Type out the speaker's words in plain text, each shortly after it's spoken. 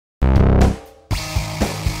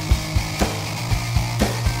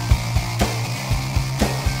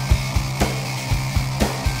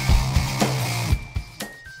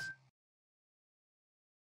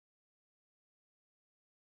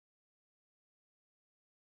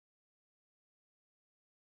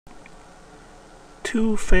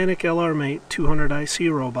Two FANUC LR Mate 200 IC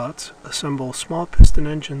robots assemble small piston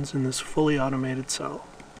engines in this fully automated cell.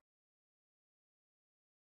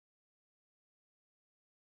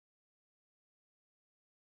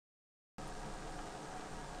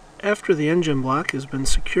 After the engine block has been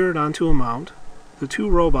secured onto a mount, the two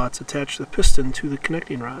robots attach the piston to the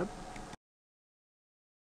connecting rod.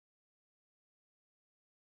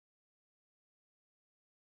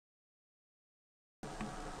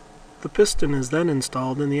 The piston is then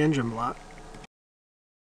installed in the engine block.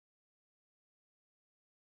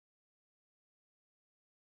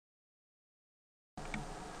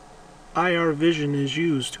 IRVision is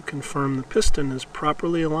used to confirm the piston is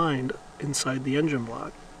properly aligned inside the engine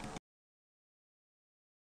block.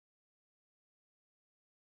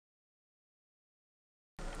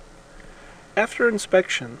 After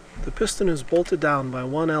inspection, the piston is bolted down by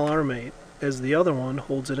one LR Mate as the other one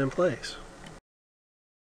holds it in place.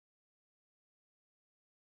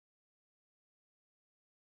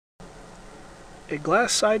 A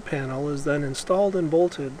glass side panel is then installed and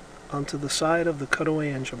bolted onto the side of the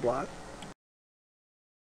cutaway engine block.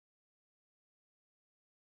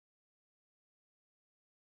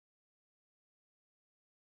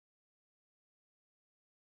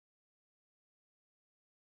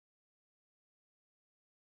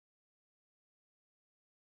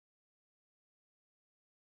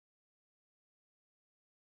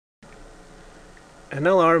 An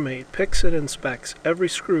LR Mate picks and inspects every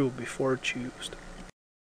screw before it's used.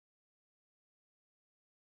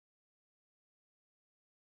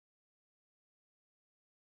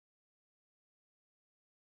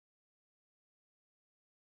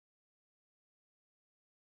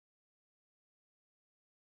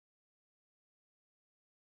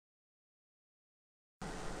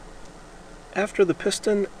 After the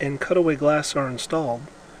piston and cutaway glass are installed,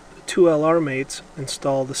 the two LR Mates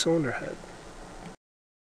install the cylinder head.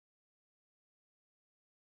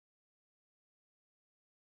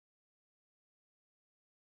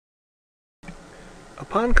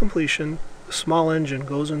 Upon completion, the small engine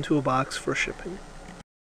goes into a box for shipping.